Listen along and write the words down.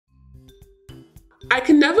I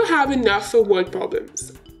can never have enough for word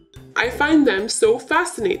problems. I find them so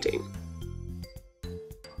fascinating.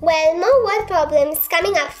 Well, more word problems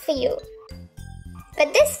coming up for you.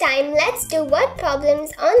 But this time, let's do word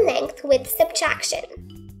problems on length with subtraction.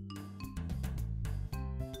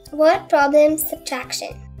 Word problem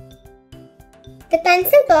subtraction. The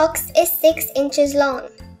pencil box is 6 inches long.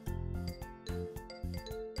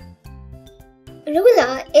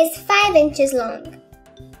 Ruler is 5 inches long.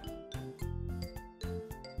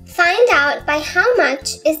 Find out by how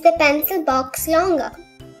much is the pencil box longer.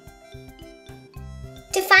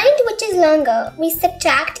 To find which is longer, we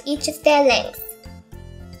subtract each of their lengths.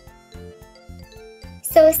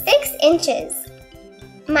 So 6 inches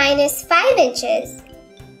minus 5 inches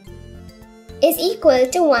is equal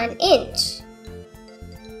to 1 inch.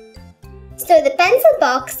 So the pencil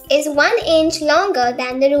box is 1 inch longer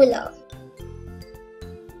than the ruler.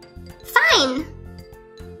 Fine!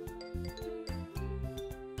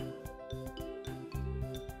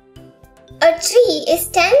 A tree is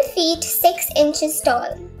 10 feet 6 inches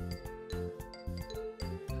tall,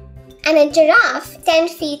 and a giraffe 10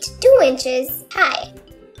 feet 2 inches high.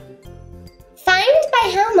 Find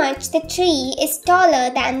by how much the tree is taller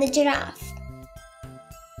than the giraffe.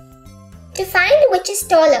 To find which is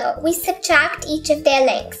taller, we subtract each of their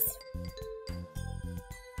lengths.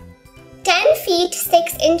 10 feet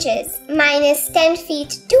 6 inches minus 10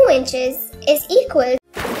 feet 2 inches is equal.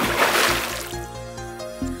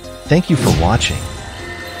 Thank you for watching.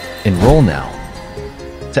 Enroll now.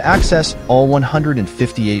 To access all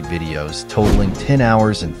 158 videos totaling 10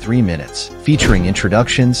 hours and 3 minutes, featuring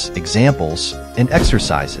introductions, examples, and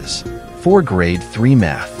exercises for Grade 3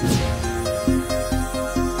 Math.